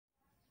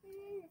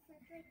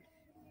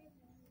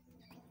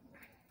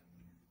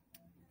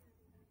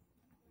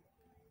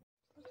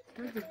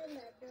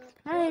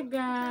Hi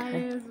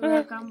guys,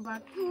 welcome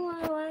back to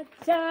our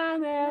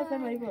channel.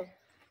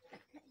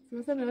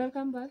 So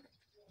welcome back.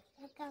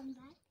 Welcome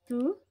back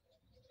To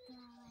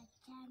our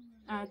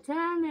channel. our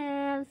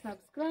channel.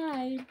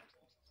 Subscribe.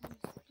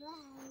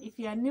 If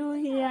you are new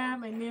here,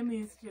 my name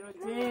is Shiro.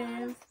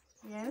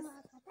 Yes.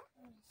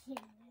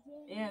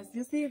 Yes,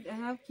 you see, I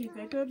have kids.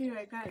 I told you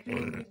I can't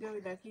do video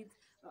with the kids.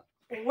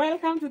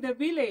 Welcome to the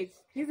village.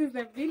 This is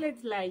the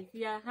village life.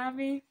 We are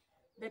having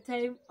the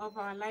time of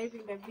our life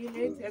in the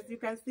village. As you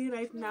can see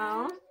right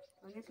now.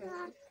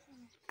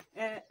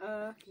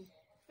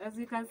 As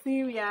you can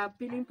see, we are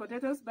peeling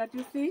potatoes. But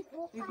you see,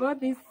 we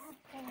got these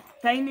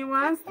tiny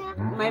ones.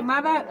 My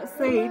mother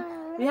said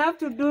we have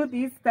to do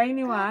these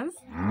tiny ones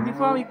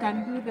before we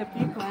can do the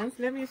big ones.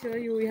 Let me show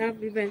you. We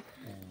have even,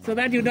 so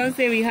that you don't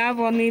say we have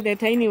only the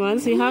tiny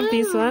ones. We have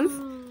these ones,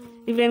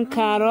 even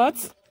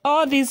carrots.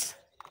 All these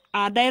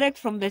are direct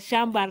from the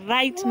shamba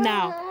right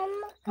now.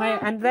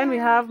 And then we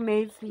have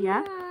maize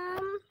here.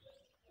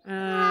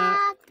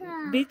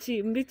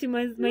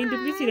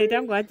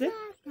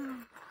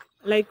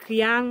 Like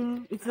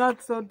young, it's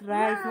not so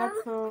dry, it's not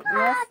so,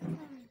 yes.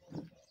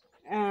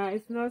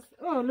 It's not,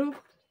 oh look,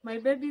 my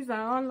babies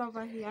are all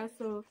over here.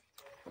 So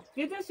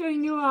we're just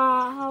showing you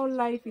how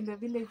life in the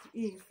village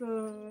is.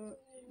 So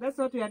that's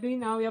what we are doing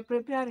now. We are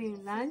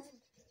preparing lunch.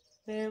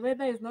 The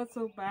weather is not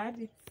so bad,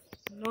 it's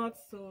not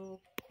so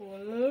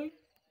cold.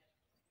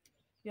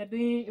 We are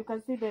doing, you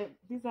can see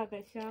these are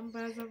the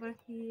shambas over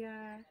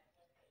here.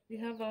 We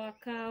have our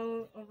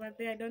cow over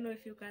there. I don't know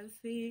if you can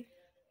see.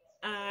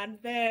 And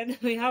then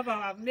we have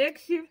our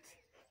makeshift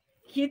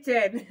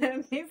kitchen.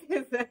 This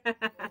is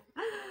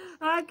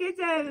our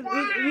kitchen.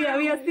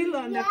 We are still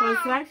on the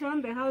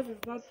construction. The house is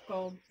not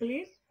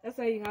complete. That's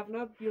why you have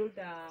not built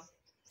a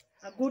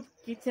good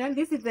kitchen.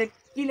 This is the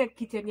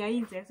kitchen ya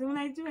nje. So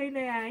unajua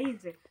ile ya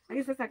nje.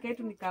 Lakini sasa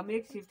ketu ni ka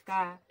makeshift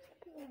ka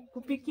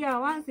kupikia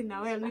once in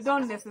a while. We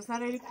don't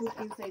necessarily cook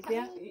inside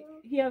there.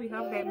 Here we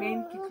have the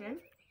main kitchen.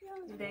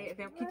 The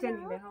kitchen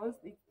in the house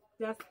is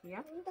just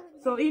here.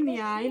 So in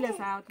here ile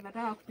saa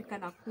tunataka kupika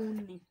na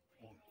kuni.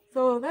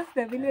 So that's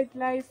the village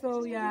life.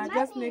 So we are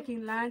just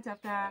making lunch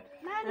after. I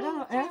don't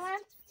know. Yes?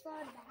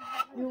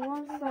 You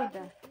want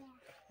soda?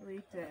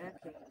 Wait.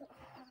 Okay.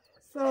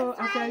 So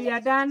after we are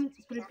done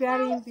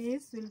preparing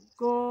this, we'll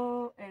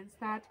go and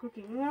start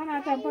cooking.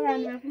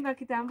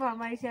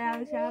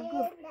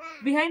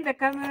 Behind the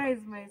camera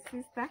is my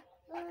sister.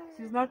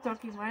 She's not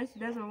talking much. She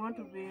doesn't want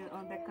to be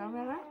on the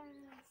camera.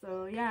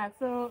 So yeah,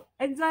 so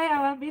enjoy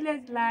our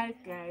village life,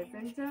 guys.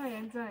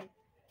 Enjoy.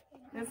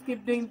 Let's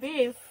keep doing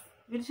this.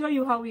 We'll show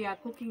you how we are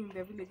cooking in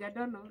the village. I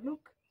don't know.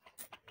 Look,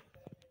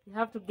 you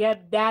have to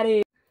get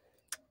dirty.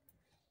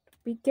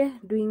 Pike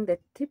doing the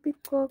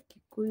typical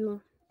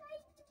Kikuyu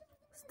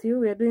stew.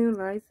 We are doing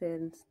rice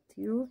and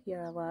stew.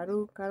 Here,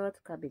 waru, carrot,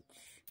 cabbage.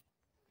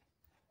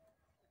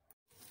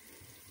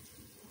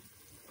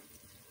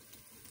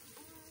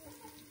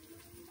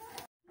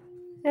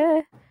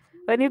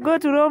 When you go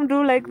to Rome,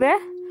 do like the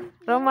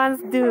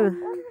Romans do.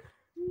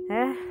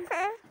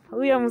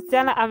 Huyo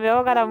msichana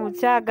ameoga na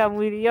mchanga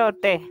mwili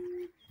yote.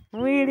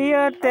 Mwili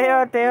yote.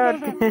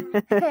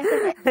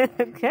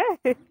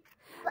 Okay.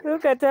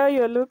 Look at how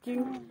you're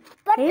looking.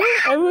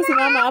 Ebu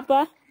simama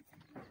hapa.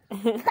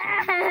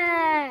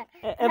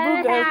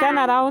 Ebu turn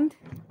around.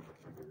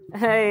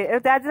 Hey,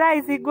 utajira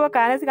isiguo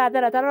kana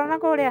sikatera tarona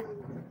kuria.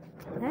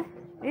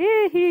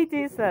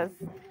 Jesus.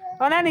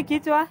 Ona ni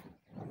kichwa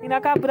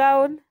inakaa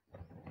brown.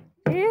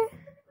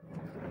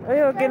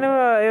 Oyo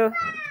kino.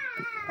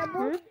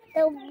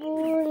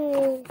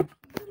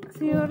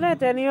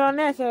 Siulete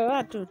nionyeshe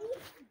watu.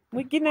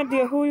 Mwingine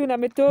ndio huyu na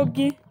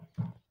mitungi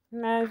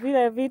na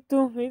vile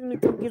vitu,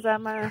 mitungi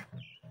za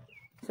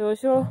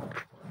shosho.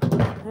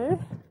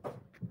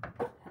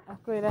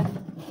 Akwira.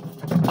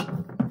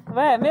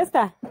 Well,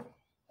 mister.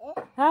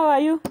 How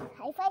are you?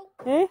 I'm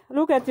fine.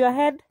 Look at your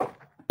head.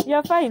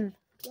 You're fine.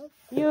 Yes.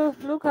 You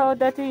look how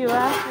dirty you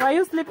are. Were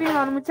you sleeping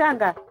on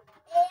mchanga?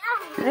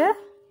 Yeah?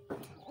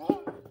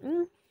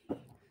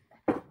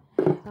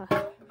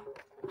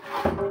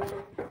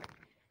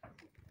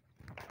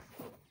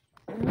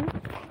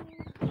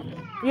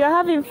 You're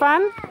having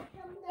fun?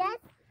 Yes.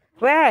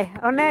 Where?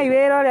 On there you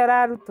ate all your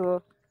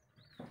raruto.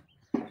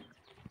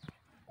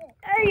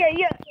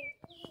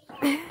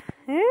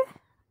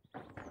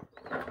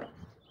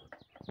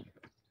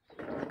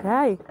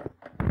 Kai.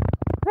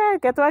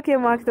 Ketwake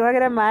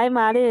mwakitwagire mai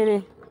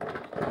mariri.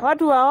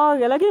 Watu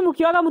waoge lakini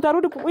mkioga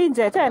mtarudi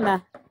nje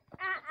tena.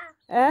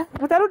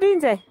 Mtarudi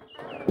nje.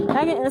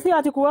 Si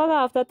ati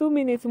kuoga after 2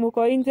 minutes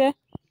mko nje.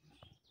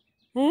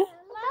 When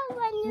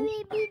you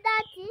will be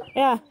dirty,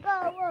 Yeah. go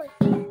wash.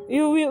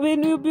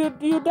 When you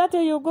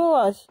dirty, you go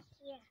wash.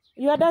 Yeah.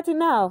 You are dirty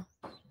now.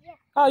 Yeah.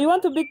 Oh, you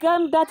want to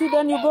become dirty,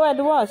 then you go and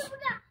wash.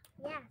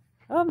 Yeah.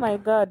 Oh my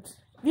God,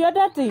 you are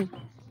dirty.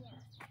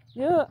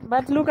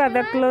 But look at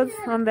the clothes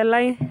on the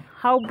line,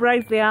 how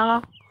bright they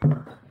are.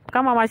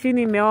 Kama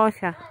mashini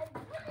imeosha.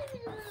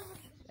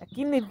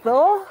 Lakini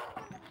though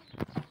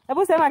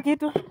Hebu sema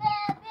kitu.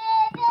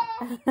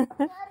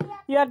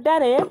 Your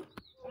daddy?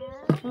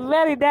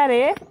 Very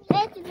daddy?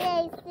 Let me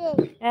say.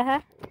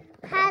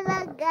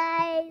 Hello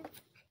guys.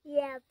 We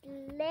are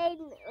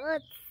playing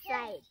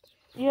outside.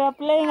 You are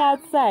playing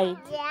outside?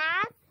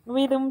 Yes.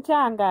 With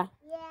mchanga?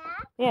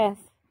 Yeah. Yes.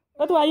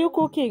 What were you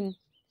cooking?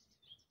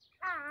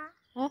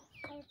 Huh? I'm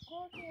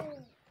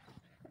cooking.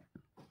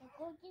 I'm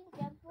cooking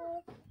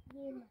chapo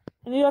gima.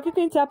 You are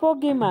cooking chapo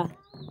gima?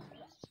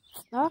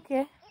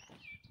 Okay.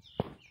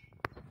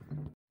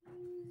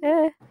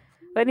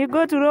 When you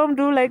go to Rome,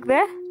 do like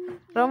the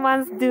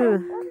Romans do.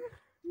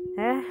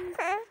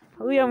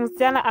 Huyo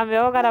msichana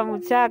ameoga na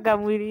mchanga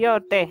mwili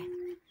yote.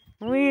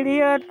 Mwili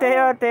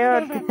yote.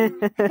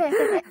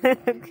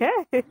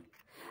 Okay.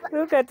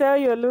 Look at how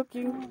you're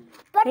looking.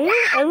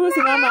 Hebu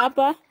simama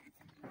hapa.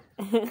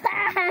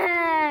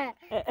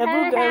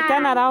 Hebu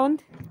turn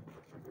around.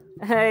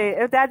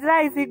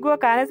 Utajira isiguo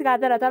kana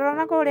sikatera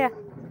tarona kuria.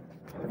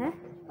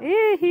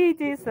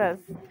 Jesus.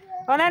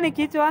 Ona ni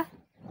kichwa.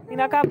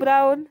 Inakaa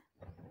brown.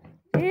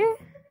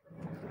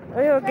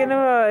 Oyo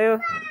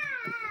kino.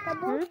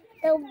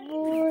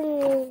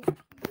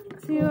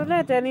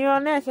 Siulete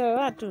nionyeshe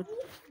watu.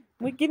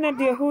 Mwingine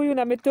ndio huyu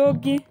na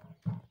mitungi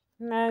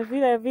na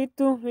vile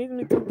vitu,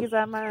 mitungi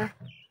za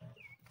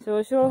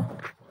shosho.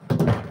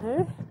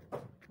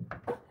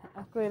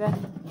 Akwira.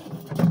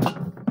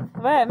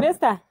 Well,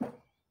 mister.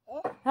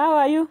 How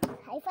are you?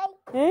 I'm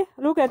fine.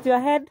 Look at your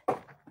head.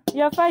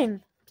 You're fine.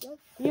 Yes.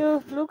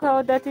 You look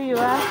how dirty you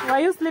are. Were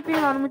you sleeping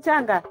on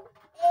mchanga?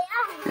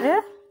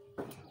 Yeah?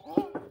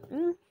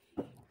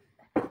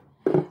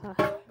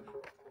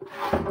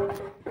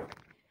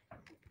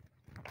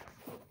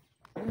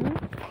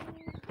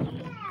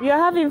 You're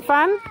having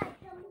fun?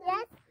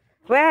 Yes.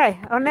 Where?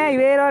 One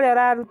iwero le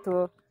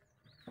raruto.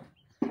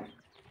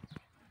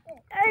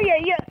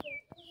 Ay.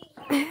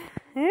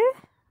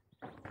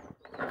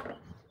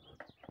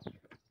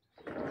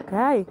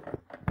 Kai.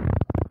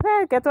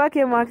 Ketwa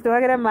kimo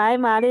kitwagere mai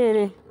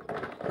mariri.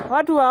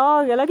 Watu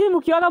waoge lakini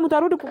mkioga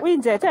mtarudi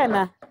nje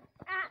tena.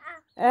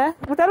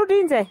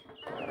 Mtarudi nje?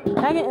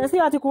 Lakini si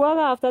ati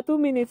kuoga after 2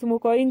 minutes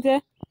mko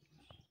nje.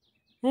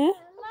 Mom,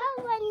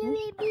 when you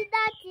will be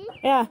dirty,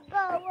 Yeah. go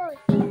wash.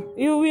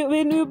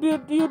 When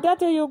you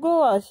dirty, you go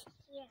wash.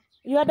 Yeah.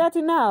 You are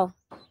dirty now.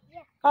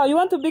 Yeah. Oh, you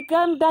want to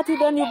become dirty,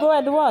 then you go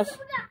and wash.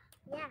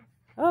 Yeah.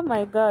 Oh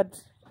my God,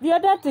 you are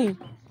dirty.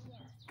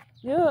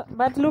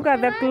 But look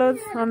at the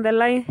clothes on the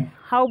line,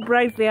 how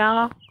bright they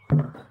are.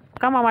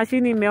 Kama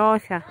mashini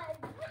imeosha.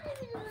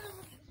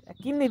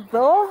 Lakini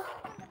though,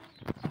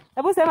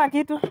 hebu sema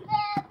kitu.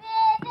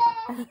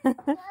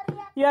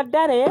 You are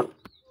dirty.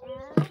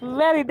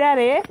 Very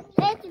dirty.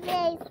 Let me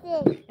say.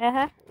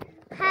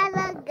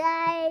 Hello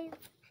guys.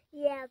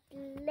 We are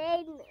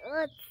playing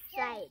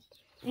outside.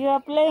 You are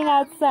playing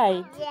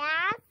outside?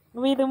 Yes.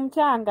 With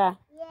mchanga?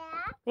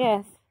 Yeah.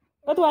 Yes.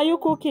 What were you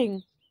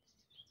cooking?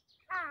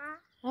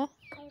 I'm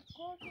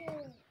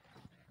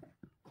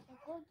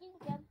cooking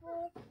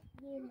chapo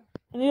gima.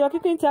 You are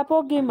cooking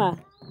chapo gima?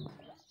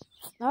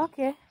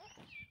 Okay.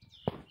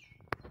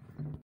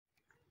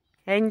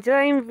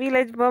 Enjoying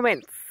village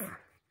moments.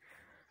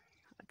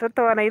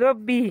 Watoto wa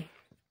Nairobi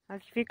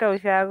akifika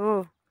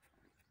ushago.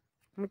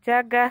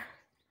 Mchanga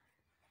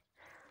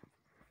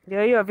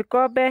ndio hiyo,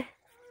 vikombe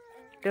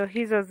ndio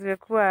hizo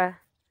zimekuwa.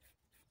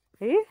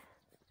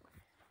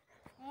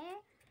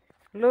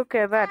 Look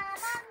at that.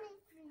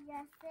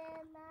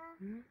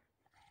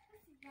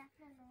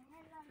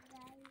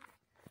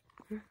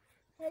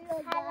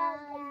 Hello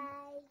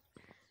guys.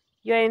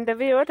 You are in the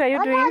video. What are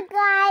you doing? Hello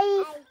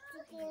guys.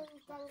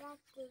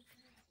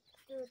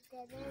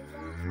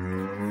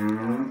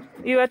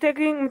 You are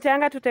taking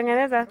mchanga to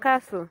tengeneza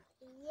castle?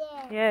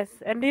 Yes. Yes.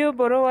 And you,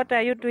 Boro, what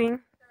are you doing?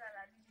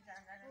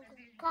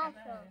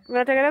 Castle.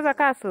 Unatengeneza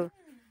castle?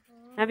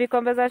 Na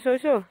vikombe za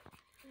shosho?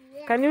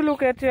 Yes. Can you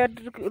look at your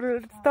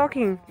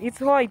stocking?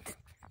 It's white.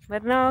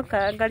 But now,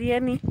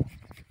 angalieni.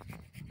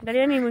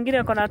 Angalieni mwingine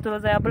ako na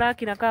trouser ya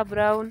black inakaa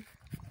brown.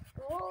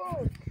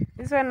 Oh.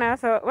 This one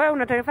also. Wewe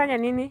unatafanya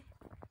nini?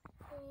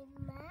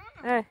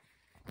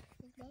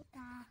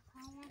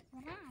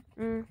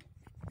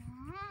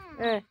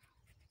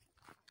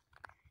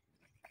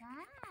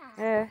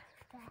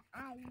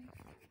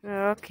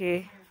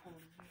 Okay.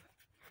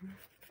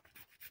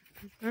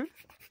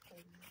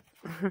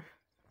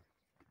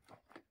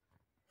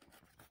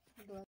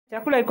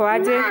 Chakula iko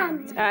aje?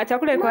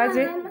 Chakula iko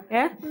aje?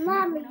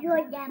 Mama,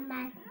 you're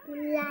my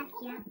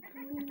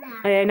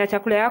chakula. Na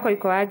chakula yako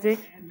iko aje?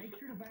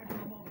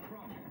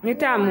 Ni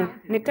tamu,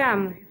 ni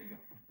tamu.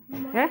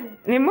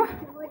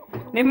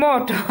 Ni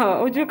moto.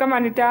 Ujui kama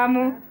ni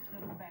tamu?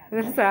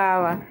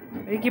 Sawa.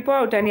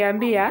 Ikipoa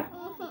utaniambia.